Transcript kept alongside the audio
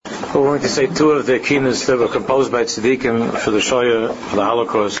We're going to say two of the kinas that were composed by tzaddikim for the Shoya, for the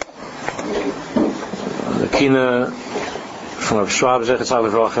Holocaust. The kina from Rav Schwab, Zechatz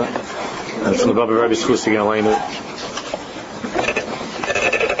HaLevracha, and from the Baba Rebbe Schustig Aleinu.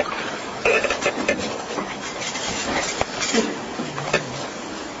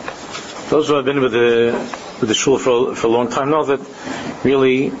 Those who have been with the shul for a long time know that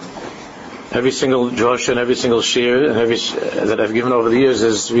really every single drasha and every single shir and that I've given over the years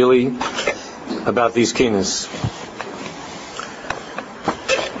is really about these kinas.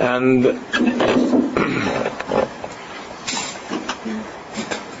 And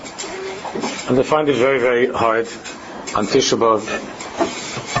I find it very, very hard on Tisha B'Av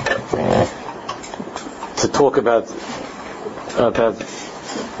to talk about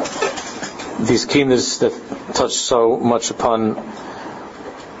these kinas that touch so much upon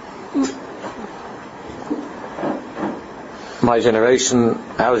my generation,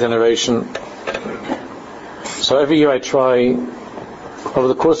 our generation. So every year I try, over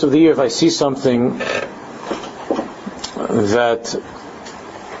the course of the year, if I see something that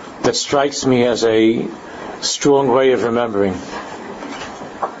strikes me as a strong way of remembering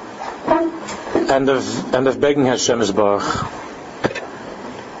and of begging Hashem Yisbarach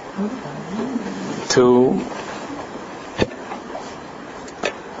to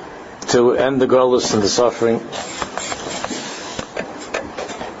end the galus and the suffering.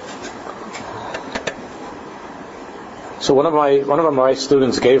 So one of my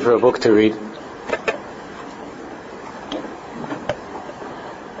students gave her a book to read,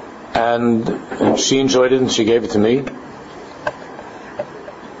 and she enjoyed it and she gave it to me.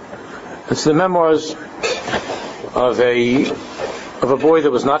 It's the memoirs of a boy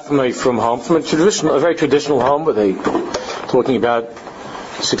that was not from a home, from a very traditional home, but talking about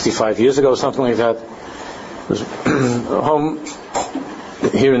 65 years ago, something like that. It was a home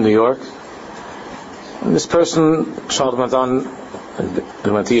here in New York. And this person, child went on,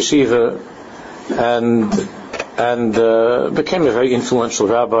 went to yeshiva, and became a very influential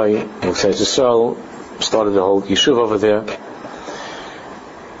rabbi in Israel, started the whole yeshiva over there.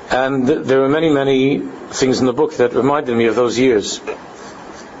 And there were many, many things in the book that reminded me of those years. There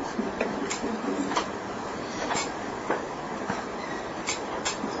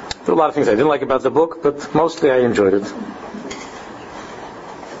were a lot of things I didn't like about the book, but mostly I enjoyed it.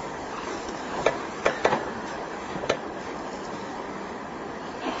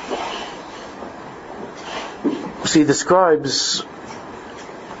 He describes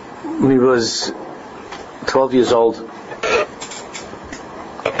when he was 12 years old,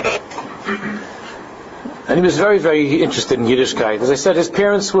 and he was very, very interested in Yiddishkeit. As I said, his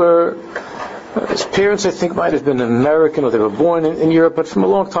parents I think might have been American, or they were born in Europe, but from a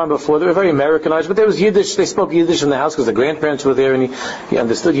long time before. They were very Americanized, but there was Yiddish. They spoke Yiddish in the house because the grandparents were there, and he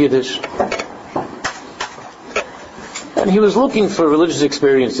understood Yiddish. And he was looking for religious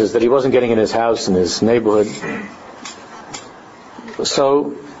experiences that he wasn't getting in his house, in his neighborhood.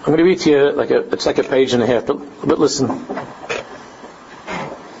 So I'm going to read to you it's like a page and a half, but listen.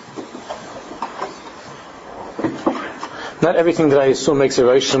 Not everything that I assume makes a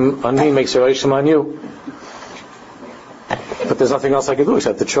reishim on me makes a reishim on you. But there's nothing else I can do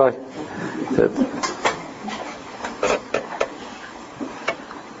except to try.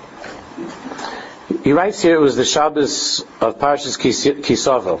 He writes here, it was the Shabbos of Parshas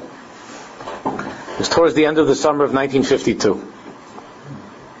Kisavo. It was towards the end of the summer of 1952.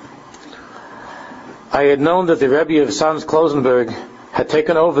 I had known that the Rebbe of Sanz Klosenberg had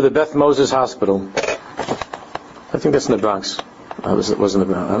taken over the Beth Moses Hospital. I think that's in the Bronx. It was in the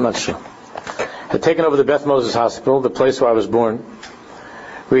Bronx. I'm not sure. Had taken over the Beth Moses Hospital, the place where I was born,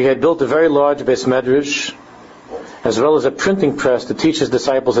 where he had built a very large Beis Medrash, as well as a printing press to teach his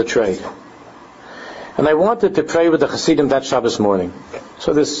disciples a trade. And I wanted to pray with the Hasidim that Shabbos morning.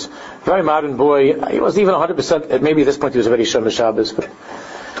 So this very modern boy, he wasn't even 100%, maybe at this point he was already Shomer Shabbos, but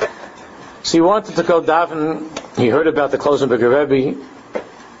so he wanted to go daven. He heard about the Klosenberger Rebbe,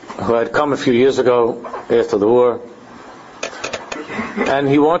 who had come a few years ago after the war, and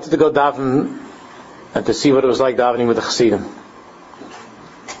he wanted to go daven and to see what it was like davening with the Hasidim.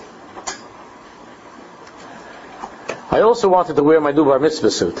 I also wanted to wear my new bar mitzvah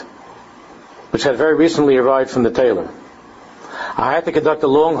suit, which had very recently arrived from the tailor. I had to conduct a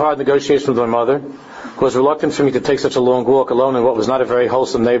long, hard negotiation with my mother, who was reluctant for me to take such a long walk alone in what was not a very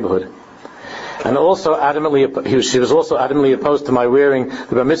wholesome neighborhood. And also she was also adamantly opposed to my wearing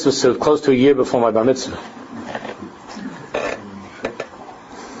the bar mitzvah suit close to a year before my bar mitzvah.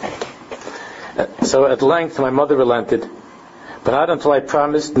 So at length my mother relented, but not until I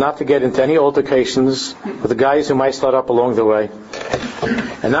promised not to get into any altercations with the guys who might start up along the way.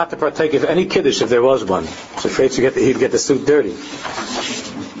 and not to partake of any kiddush if there was one. He was afraid he'd get the suit dirty.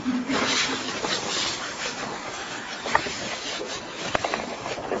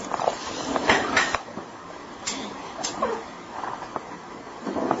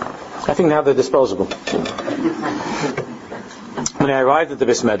 I think now they're disposable. When I arrived at the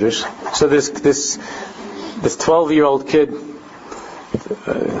Beis Medrash, so this 12-year-old kid,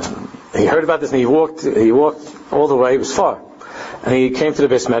 he heard about this and he walked all the way. It was far, and he came to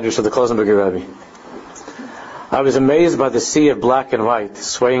the Beis Medrash of the Klosenberger Rebbe. I was amazed by the sea of black and white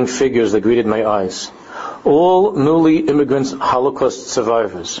swaying figures that greeted my eyes. All newly immigrants, Holocaust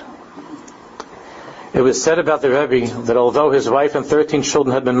survivors. It was said about the Rebbe that although his wife and 13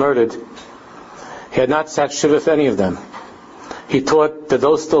 children had been murdered, he had not sat shiva with any of them. He taught that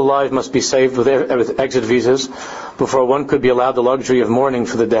those still alive must be saved with exit visas before one could be allowed the luxury of mourning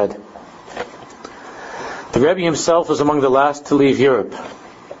for the dead. The Rebbe himself was among the last to leave Europe,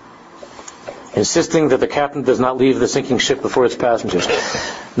 insisting that the captain does not leave the sinking ship before its passengers.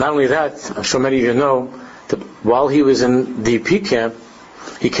 Not only that, I'm sure many of you know that while he was in the DP camp,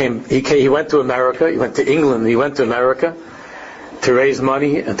 he went to America, he went to England, he went to America to raise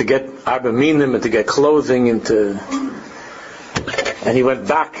money and to get Arba Minim and to get clothing and he went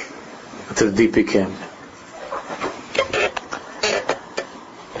back to the DP camp.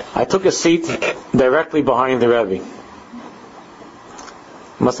 I took a seat directly behind the Rebbe. It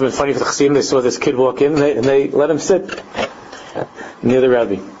must have been funny for the Chassidim. They saw this kid walk in and they let him sit near the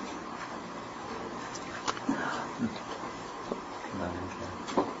Rebbe.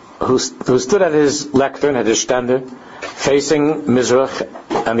 Who stood at his lectern, at his stender, facing Mizrach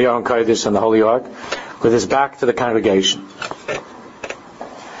and the Aron Kodesh and the Holy Ark, with his back to the congregation.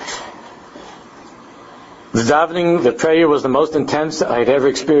 The davening, the prayer, was the most intense I had ever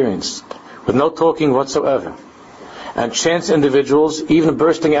experienced, with no talking whatsoever, and chance individuals even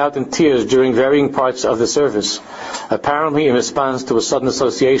bursting out in tears during varying parts of the service, apparently in response to a sudden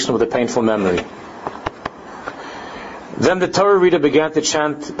association with a painful memory. Then the Torah reader began to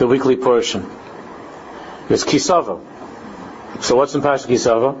chant the weekly portion. It's Kisava. So what's in Parashat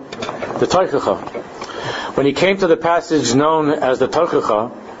Kisava? The Tochacha. When he came to the passage known as the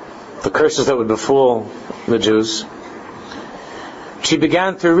Tochacha, the curses that would befall the Jews, she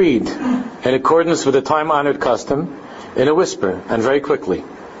began to read in accordance with the time-honored custom in a whisper and very quickly.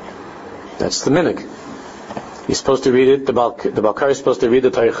 That's the minhag. He's supposed to read it, the Balkar is supposed to read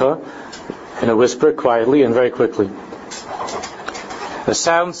the Tochacha in a whisper, quietly and very quickly. The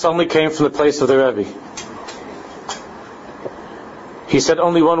sound suddenly came from the place of the Rebbe. He said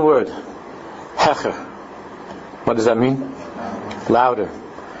only one word, Hecher. What does that mean? Louder.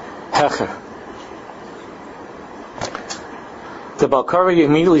 Hecher. The Balkari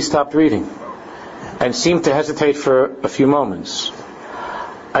immediately stopped reading and seemed to hesitate for a few moments.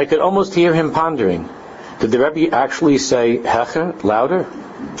 I could almost hear him pondering. Did the Rebbe actually say Hecher, louder?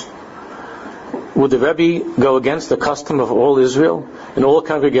 Would the Rebbe go against the custom of all Israel and all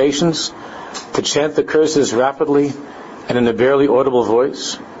congregations to chant the curses rapidly and in a barely audible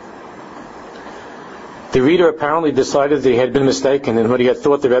voice? The reader apparently decided that he had been mistaken in what he had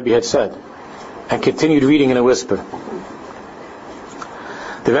thought the Rebbe had said, and continued reading in a whisper.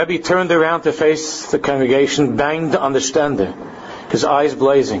 The Rebbe turned around to face the congregation, banged on the stender, his eyes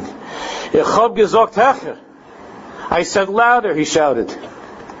blazing. Ich hab gesagt Hecher. I said louder, he shouted.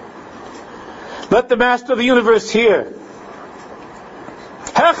 Let the Master of the Universe hear.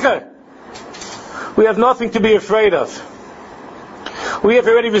 Hecher! We have nothing to be afraid of. We have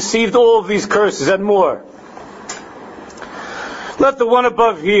already received all of these curses and more. Let the one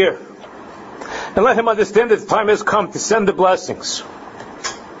above hear, and let him understand that the time has come to send the blessings.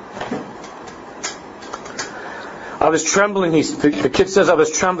 I was trembling, the kid says, I was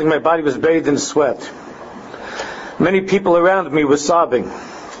trembling, my body was bathed in sweat. Many people around me were sobbing.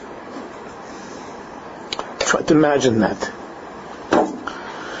 Try to imagine that.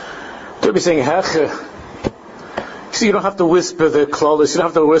 They'll be saying, Hecher. See, you don't have to whisper the klolos, you don't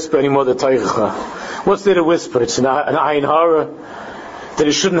have to whisper anymore the Tochacha. What's there to whisper? It's an ayin hara, that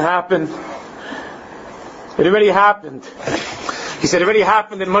it shouldn't happen. It already happened. He said, it already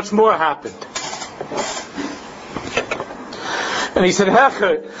happened and much more happened. And he said,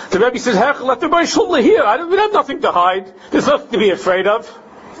 Hecher. The Rebbe says, Hecher, let the Rebbe Shullah hear. We have nothing to hide. There's nothing to be afraid of.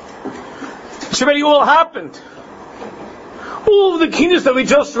 It's already all happened. All of the keynotes that we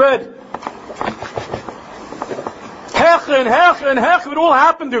just read. Hecher and Hecher and Hecher, it all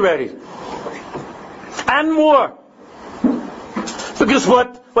happened already. And more. Because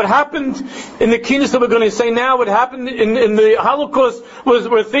what happened in the Kines that we're going to say now, what happened in the Holocaust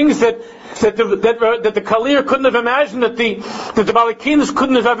were things that the Kalir couldn't have imagined, that the Balakinas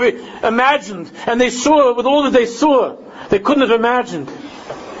couldn't have ever imagined, and they saw with all that they saw, they couldn't have imagined.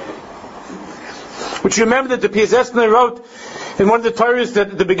 Which you remember that the Piaseczner wrote in one of the Torahs that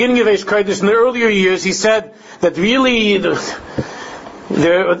at the beginning of Eish Kodesh in the earlier years, he said that really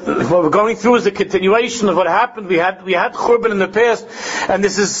what we're going through is the continuation of what happened. We had Churban in the past, and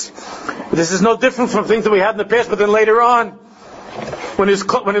this is no different from things that we had in the past. But then later on, when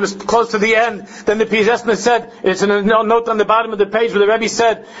it was close to the end, then the Piaseczner said, it's in a note on the bottom of the page where the Rebbe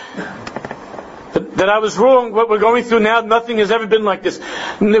said that I was wrong. What we're going through now, nothing has ever been like this.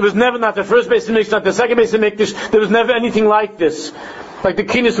 And there was never, not the first base of Mikdash, not the second base of Mikdash, there was never anything like this, like the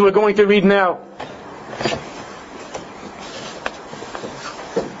Kines that we're going to read now.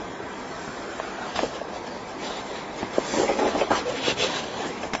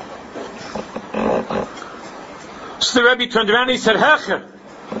 So the Rebbe turned around and he said, Hecher,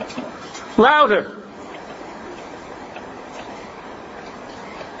 louder.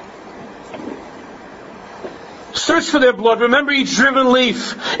 Search for their blood. Remember each driven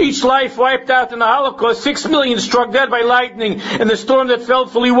leaf, each life wiped out in the Holocaust. 6 million struck dead by lightning in the storm that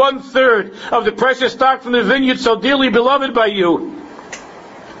felled fully 1/3 of the precious stock from the vineyard so dearly beloved by you.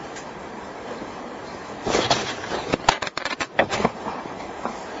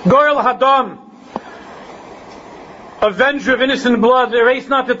 Goel Hadam, avenger of innocent blood, erase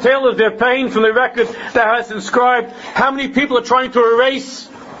not the tale of their pain from the record that has inscribed. How many people are trying to erase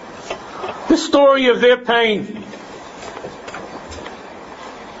the story of their pain?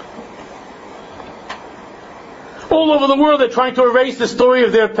 All over the world they're trying to erase the story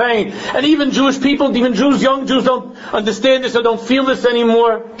of their pain. And even Jewish people, even Jews, young Jews don't understand this or don't feel this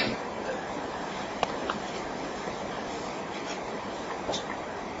anymore.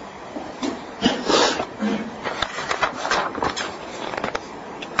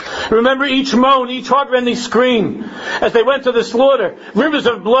 Remember each moan, each heartrending scream as they went to the slaughter. Rivers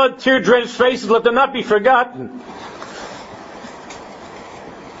of blood, tear-drenched faces, let them not be forgotten.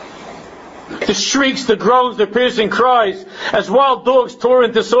 The shrieks, the groans, the piercing cries, as wild dogs tore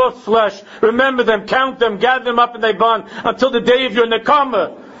into soft flesh. Remember them, count them, gather them up in thy bond until the day of your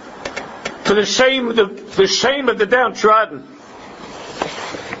Nekama, to the shame of the downtrodden.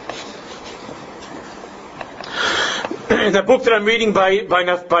 In the book that I'm reading by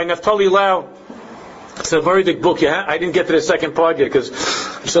Naftali Lau, it's a very big book. I didn't get to the second part yet because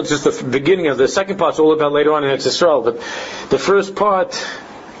it's just the beginning of the second part's all about later on in Eretz Yisrael. But the first part,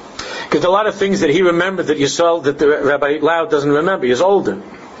 because a lot of things that he remembered that Yisrael, that the Rabbi Lau doesn't remember. He's older.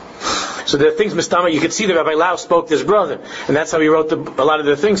 So there are things, Mistama, you could see that Rabbi Lau spoke to his brother. And that's how he wrote a lot of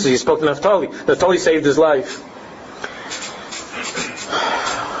the things. So he spoke to Naftali. Naftali saved his life.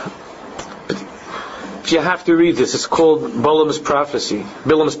 You have to read this. It's called Bilam's Prophecy.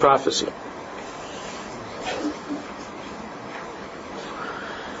 Bilam's Prophecy.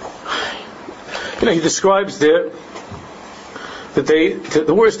 He describes there that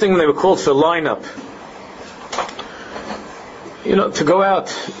the worst thing when they were called for lineup, to go out,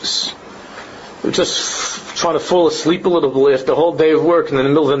 just trying to fall asleep a little bit after the whole day of work, and in the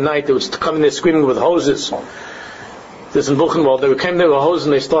middle of the night they would come in there screaming with hoses. There's in Buchenwald, they came there with hoses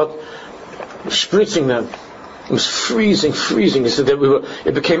and they start spritzing them. It was freezing. He said that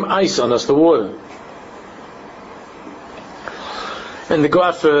it became ice on us, the water. And they go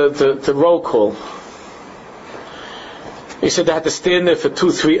out for the roll call. He said they had to stand there for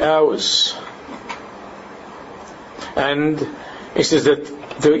 2-3 hours. And he says that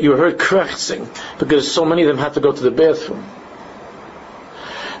you heard krächzing because so many of them had to go to the bathroom.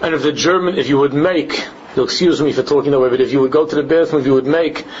 And if you would make, you'll excuse me for talking that way, but if you would go to the bathroom,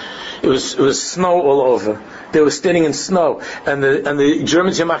 it was snow all over. They were standing in snow, and the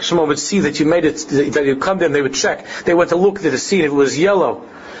Germans Yamach Shimon would see that you made it, that you come there, and they would check. They went to look to see if it was yellow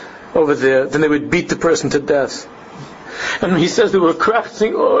over there. Then they would beat the person to death. And he says they were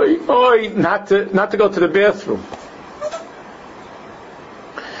krächzing, oi, not to go to the bathroom.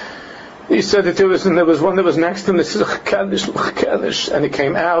 He said that there was one that was next to him that said Kaddish, and it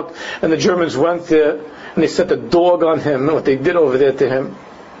came out, and the Germans went there, and they set the dog on him, and what they did over there to him.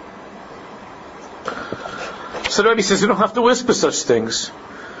 So the Rebbe says you don't have to whisper such things.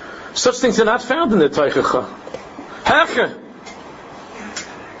 Such things are not found in the Teichacha. Hecher.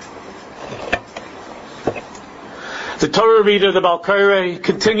 The Torah reader, the Balkarei,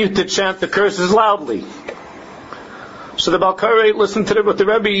 continued to chant the curses loudly. So the Balkarei listened to what the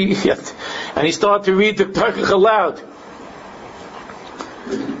Rebbe, and he started to read the Teichacha loud.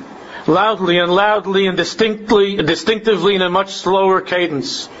 loudly and loudly and distinctively in a much slower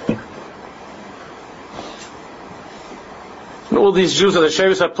cadence. And all these Jews of the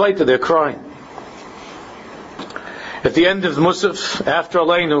Shevis HaPleita, they're crying. At the end of the Musaf, after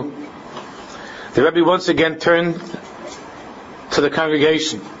Aleinu, the Rebbe once again turned to the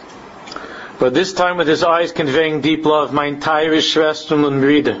congregation, but this time with his eyes conveying deep love. My entire Schwestern und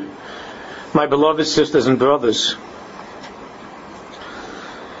Brüder, my beloved sisters and brothers,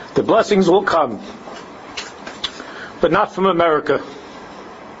 the blessings will come, but not from America.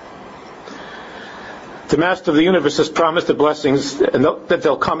 The Master of the Universe has promised the blessings, and that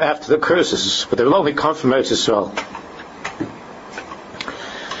they'll come after the curses, but they will only come from Eretz Yisrael.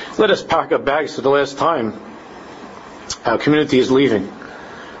 Let us pack our bags for the last time. Our community is leaving.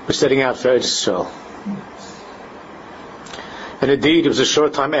 We're setting out for Eretz Yisrael. And indeed, it was a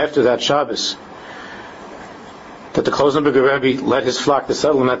short time after that Shabbos that the Klosenberger Rebbe led his flock to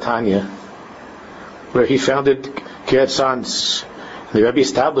settle in Netanya, where he founded Kiryat Sanz. The Rebbe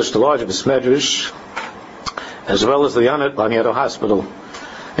established a large Medrash, as well as the Yonat Laniado Hospital.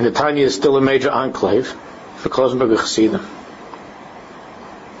 And Netanya is still a major enclave for Klosenberger Chassidim.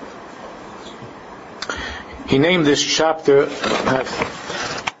 He named this chapter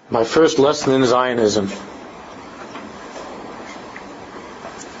my first lesson in Zionism.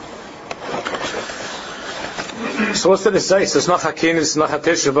 So what's the say? It's not Hakin, it's not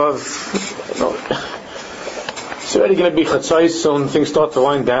Tisha B'Av. No. It's already going to be Chatzos, so when things start to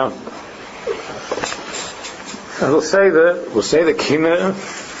wind down. And we'll say the Kina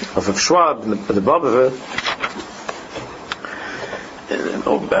of Rav Schwab and the Bobova.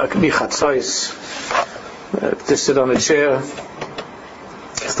 It can be Chatzos. To sit on a chair,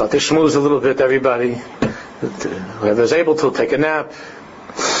 start to schmooze a little bit, everybody. Whoever's able to, take a nap,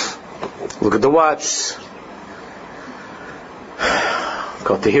 look at the watch,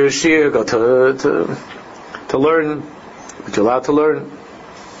 go to hear a shiur, go to learn what you're allowed to learn.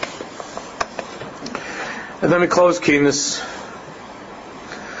 And then we close Kinas.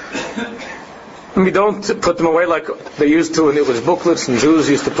 And we don't put them away like they used to when it was booklets, and Jews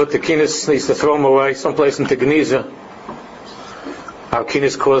used to put the Kinas, they used to throw them away someplace in Geniza. Our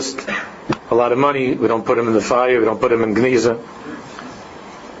Kinas cost a lot of money. We don't put them in the fire, we don't put them in Geniza.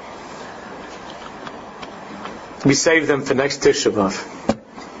 We save them for next Tisha B'Av.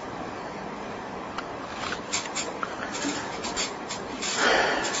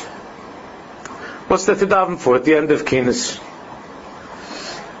 What's there to daven for at the end of Kinas?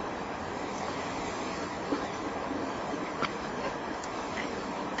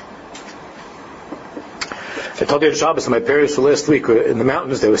 I told you at Shabbos, my parents were last week were in the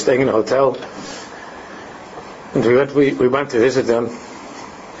mountains. They were staying in a hotel, and we went to visit them.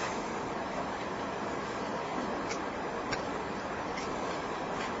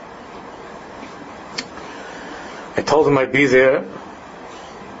 I told them I'd be there.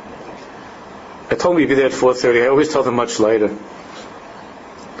 I told them we'd be there at 4:30. I always tell them much later.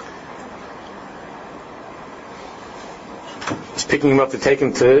 I was picking him up to take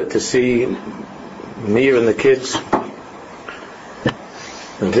him to see Meir and the kids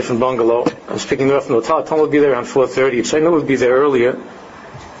in a different bungalow. I was picking them up from the hotel. I told them we'd be there around 4:30. I know we'd be there earlier,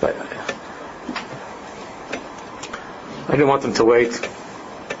 but I didn't want them to wait.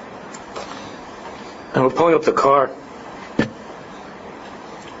 And we're pulling up the car.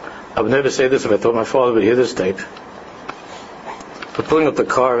 I would never say this if I thought my father would hear this tape. We're pulling up the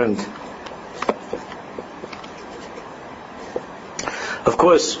car, and of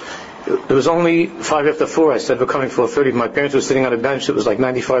course, it was only 5 after 4. I said we're coming 4:30. My parents were sitting on a bench. It was like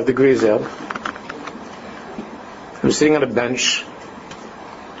 95 degrees out. I was sitting on a bench.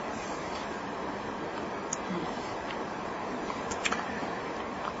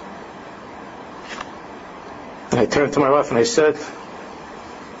 And I turned to my wife and I said,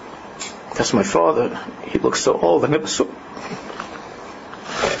 "That's my father. He looks so old." And it was so...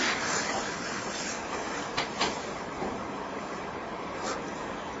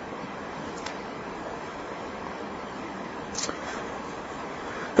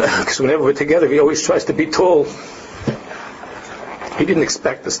 Because whenever we're together, he always tries to be tall. He didn't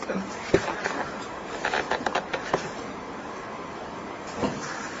expect us then.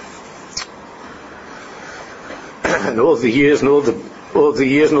 And all the years and all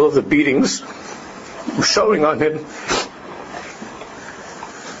the beatings were showing on him.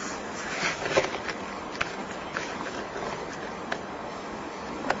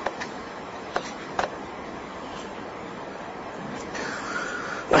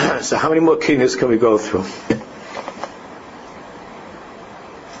 So how many more kinas can we go through?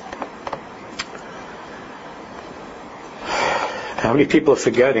 How many people are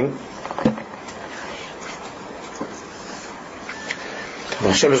forgetting.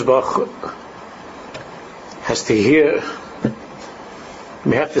 Hashem Yisbarach has to hear.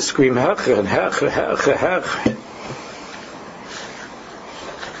 We have to scream Hecher and Hecher, Hecher, Hecher.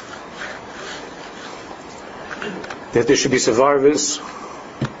 That there should be survivors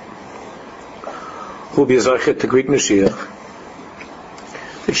who will be Zaychet to Greek Mashiach.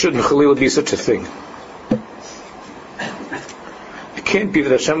 It shouldn't Chalil be such a thing. It can't be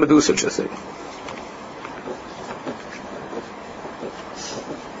that Hashem would do such a thing.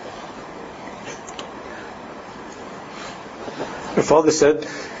 My father said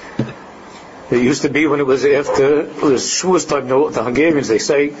it used to be when it was after it was Shavuos time. The Hungarians they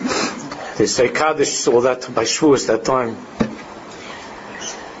say Kaddish all that by Shavuos that time,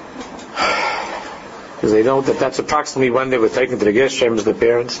 because they know that that's approximately when they were taken to the guest chambers, the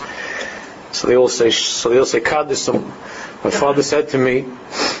parents. So they all say Kaddish. So my father said to me,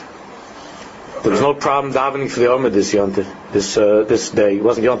 there was no problem davening for the Omer this day. It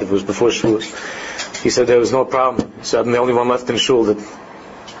wasn't Yontif, it was before Shavuos. He said there was no problem. He said I'm the only one left in shul that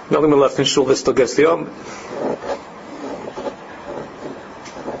still gets the Omer.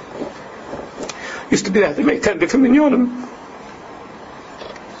 Used to be that they make 10 different minyanim.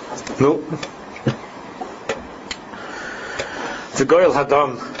 No. The Goyal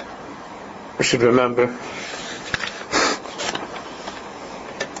Hadam, I should remember.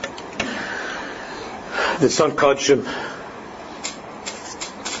 The son Kodshim.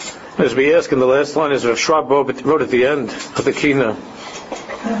 As we ask in the last line, as Rav Schwab wrote at the end of the Kina.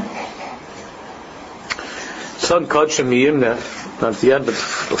 Son Kodshim Yimna. Not at the end, but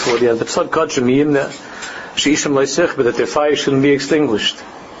before the end. But Son Kodshim Yimna. Sheishim Leisich, but that their fire shouldn't be extinguished.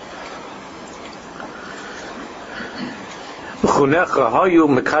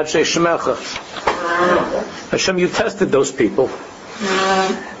 Hashem, you tested those people.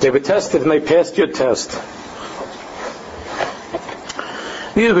 They were tested and they passed your test.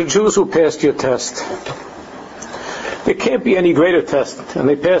 These were Jews who passed your test. There can't be any greater test, and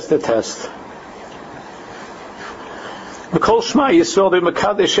they passed the test. B'kol Shema Yisrael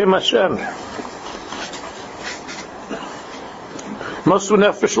v'Mekadesh Shem Hashem. Mosu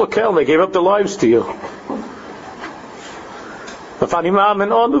Nefesh Lokel, they gave up their lives to you. They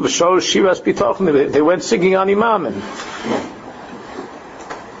went singing on Imamin.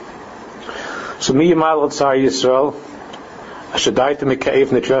 So mi Yimal Tzar Yisrael, Ashadayta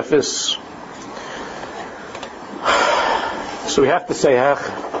Mekeiv Nitrefis. So we have to say Hech.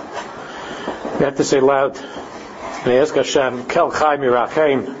 We have to say loud. And ask Hashem, Kel Chai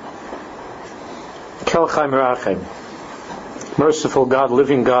Mirachem. Kel Chai Mirachem. Merciful God,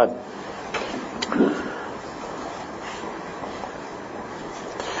 living God.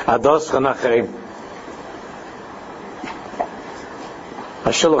 Ados Chanachem.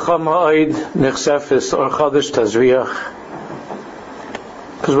 Ashilacham Ha'id Nechsefis Or Chodesh Tazriach.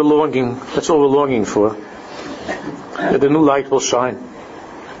 Because we're longing, that's all we're longing for. That the new light will shine.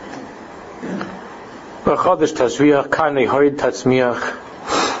 Or Chodesh Tazriach, Karnei Ha'id Tatzmiach.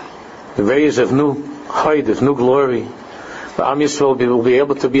 The rays of new Ha'id, of new glory. The Am Yisrael will be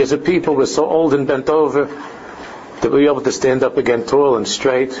able to be, as a people, we're so old and bent over, that we'll be able to stand up again tall and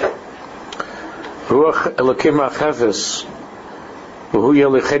straight. Ruach Elokim Rachefes. V'hu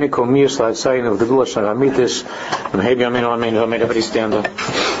Yelicheni Kol Miyas La'atzayin of the Gula Sharamitis. And Hebi Amen, Amen, Amen. Everybody stand up.